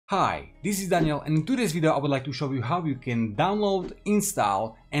Hi, this is Daniel, and in today's video I would like to show you how you can download,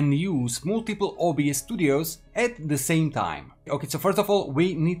 install and use multiple OBS studios at the same time. Okay, so first of all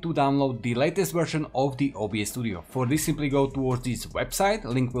we need to download the latest version of the OBS studio. For this, simply go towards this website,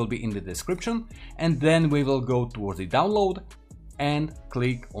 link will be in the description, and then we will go towards the download and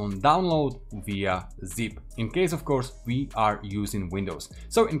click on download via zip, in case of course we are using Windows.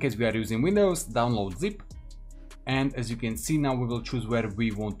 So in case we are using Windows, download zip. And as you can see, now we will choose where we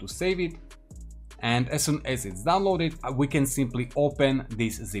want to save it, and as soon as it's downloaded we can simply open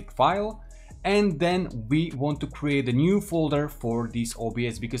this zip file, and then we want to create a new folder for this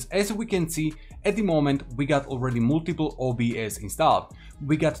OBS, because as we can see at the moment we got already multiple OBS installed.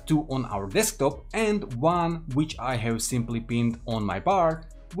 We got two on our desktop and one which I have simply pinned on my bar,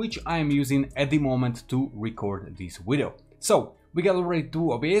 which I am using at the moment to record this video. So we got already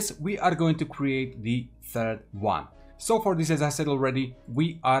two OBS, we are going to create the third one. So for this, as I said already,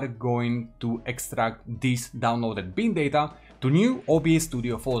 we are going to extract this downloaded bin data to new OBS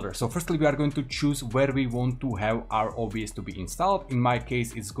studio folder. So firstly we are going to choose where we want to have our OBS to be installed. In my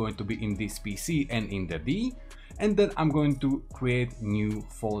case it's going to be in this PC and in the D, and then I'm going to create new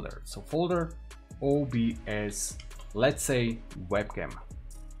folder. So folder OBS, let's say webcam.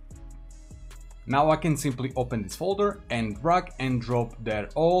 Now I can simply open this folder and drag and drop there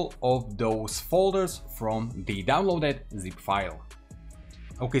all of those folders from the downloaded zip file.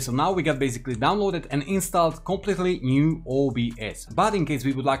 Okay, so now we got basically downloaded and installed completely new OBS. But in case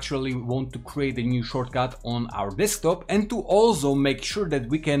we would actually want to create a new shortcut on our desktop and to also make sure that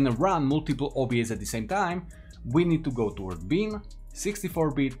we can run multiple OBS at the same time, we need to go toward bin,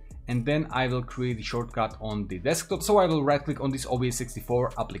 64-bit, and then I will create the shortcut on the desktop. So I will right click on this OBS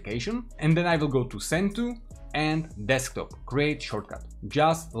 64 application, and then I will go to send to and desktop, create shortcut,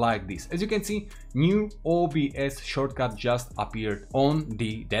 just like this. As you can see, new OBS shortcut just appeared on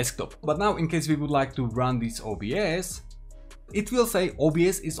the desktop. But now in case we would like to run this OBS, it will say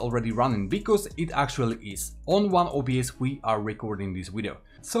OBS is already running, because it actually is. On one OBS we are recording this video,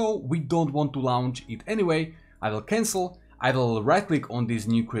 so we don't want to launch it anyway. I will cancel. I will right click on this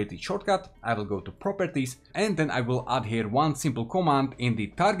new created shortcut, I will go to properties, and then I will add here one simple command in the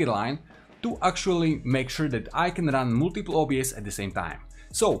target line to actually make sure that I can run multiple OBS at the same time.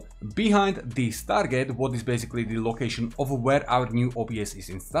 So behind this target, what is basically the location of where our new OBS is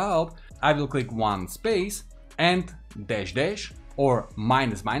installed, I will click one space and dash dash or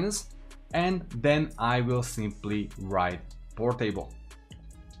minus minus, and then I will simply write portable,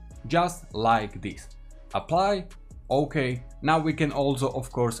 just like this. Apply. Okay, now we can also of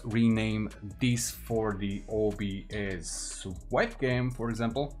course rename this for the OBS webcam, for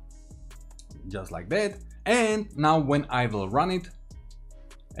example, just like that. And now when I will run it,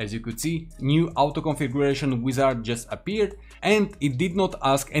 as you could see, new auto configuration wizard just appeared, and it did not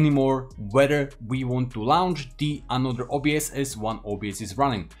ask anymore whether we want to launch the another OBS as one OBS is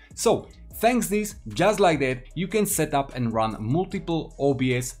running. So thanks this, just like that, you can set up and run multiple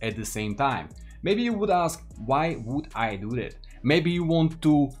OBS at the same time. Maybe you would ask, why would I do that? Maybe you want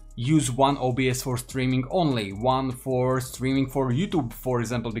to use one OBS for streaming only, one for streaming for YouTube, for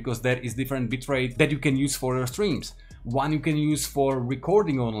example, because there is different bitrate that you can use for your streams. One you can use for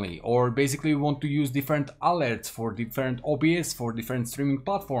recording only, or basically you want to use different alerts for different OBS for different streaming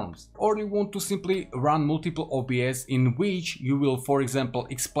platforms. Or you want to simply run multiple OBS in which you will, for example,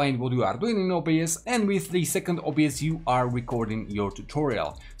 explain what you are doing in OBS, and with the second OBS you are recording your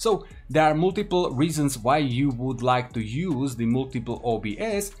tutorial. So there are multiple reasons why you would like to use the multiple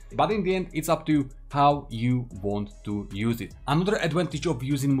OBS, but in the end it's up to you how you want to use it. Another advantage of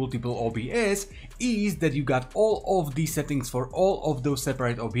using multiple OBS is that you got all of the settings for all of those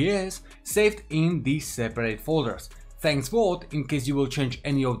separate OBS saved in these separate folders. Thanks God, in case you will change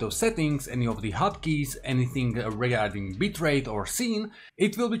any of those settings, any of the hotkeys, anything regarding bitrate or scene,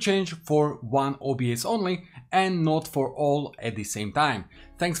 it will be changed for one OBS only and not for all at the same time.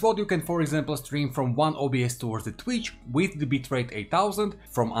 Thanks God, you can for example stream from one OBS towards the Twitch with the bitrate 8000,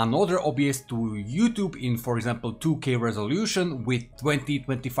 from another OBS to YouTube in for example 2K resolution with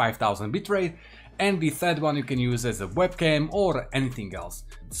 25,000 bitrate, and the third one you can use as a webcam or anything else.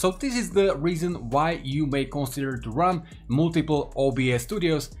 So this is the reason why you may consider to run multiple OBS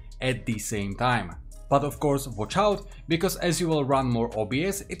studios at the same time. But of course watch out, because as you will run more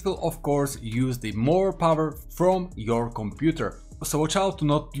OBS, it will of course use the more power from your computer. So watch out to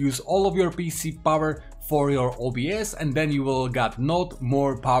not use all of your PC power for your OBS, and then you will get not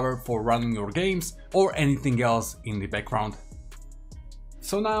more power for running your games or anything else in the background.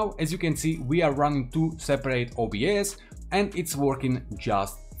 So now, as you can see, we are running two separate OBS and it's working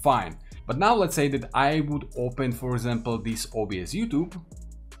just fine. But now let's say that I would open, for example, this OBS YouTube,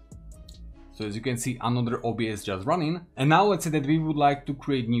 So as you can see, another OBS just running. And now let's say that we would like to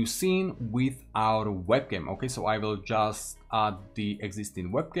create new scene with our webcam. Okay, so I will just add the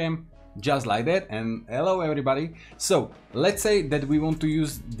existing webcam just like that. And hello everybody. So let's say that we want to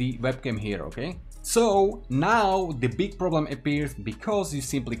use the webcam here. Okay, so now the big problem appears because you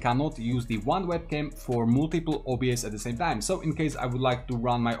simply cannot use the one webcam for multiple OBS at the same time. So in case I would like to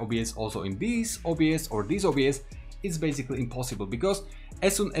run my OBS also in this OBS or this OBS, it's basically impossible, because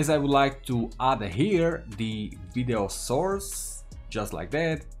as soon as I would like to add here the video source, just like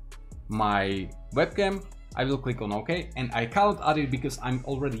that, my webcam, I will click on OK, and I cannot add it because I'm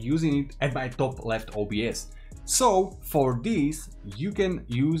already using it at my top left OBS. So for this, you can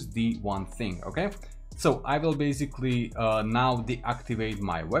use the one thing, okay? So I will basically now deactivate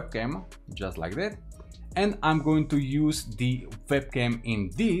my webcam, just like that. And I'm going to use the webcam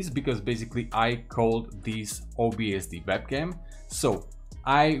in this, because basically I called this OBS the webcam. So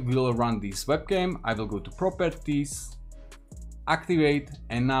I will run this webcam, I will go to properties, activate,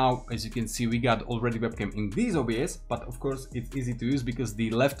 and now as you can see we got already webcam in this OBS, but of course it's easy to use because the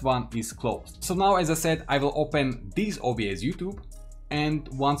left one is closed. So now, as I said, I will open this OBS YouTube, and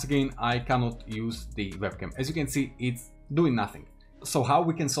once again I cannot use the webcam. As you can see, it's doing nothing. So how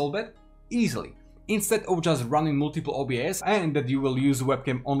we can solve that? Easily. Instead of just running multiple OBS and that you will use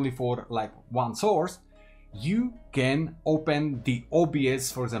webcam only for like one source, you can open the OBS,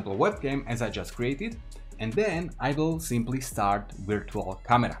 for example webcam as I just created, and then I will simply start virtual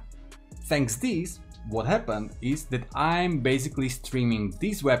camera. Thanks this, what happened is that I'm basically streaming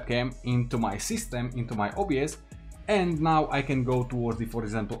this webcam into my system, into my OBS, and now I can go towards the, for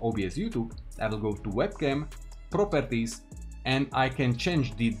example, OBS YouTube. I will go to webcam, properties, and I can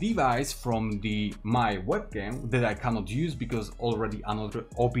change the device from my webcam that I cannot use because already another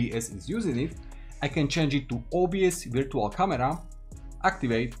OBS is using it. I can change it to OBS virtual camera,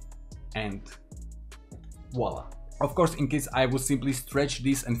 activate, and voila. Of course, in case I would simply stretch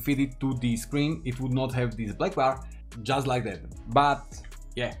this and fit it to the screen, it would not have this black bar, just like that. But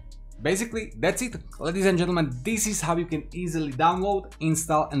yeah, basically that's it. Ladies and gentlemen, this is how you can easily download,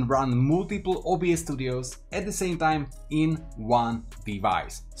 install and run multiple OBS studios at the same time in one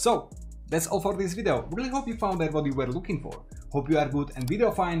device. So that's all for this video. Really hope you found that what you were looking for. Hope you are good and video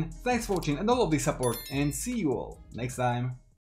fine. Thanks for watching and all of the support, and see you all next time.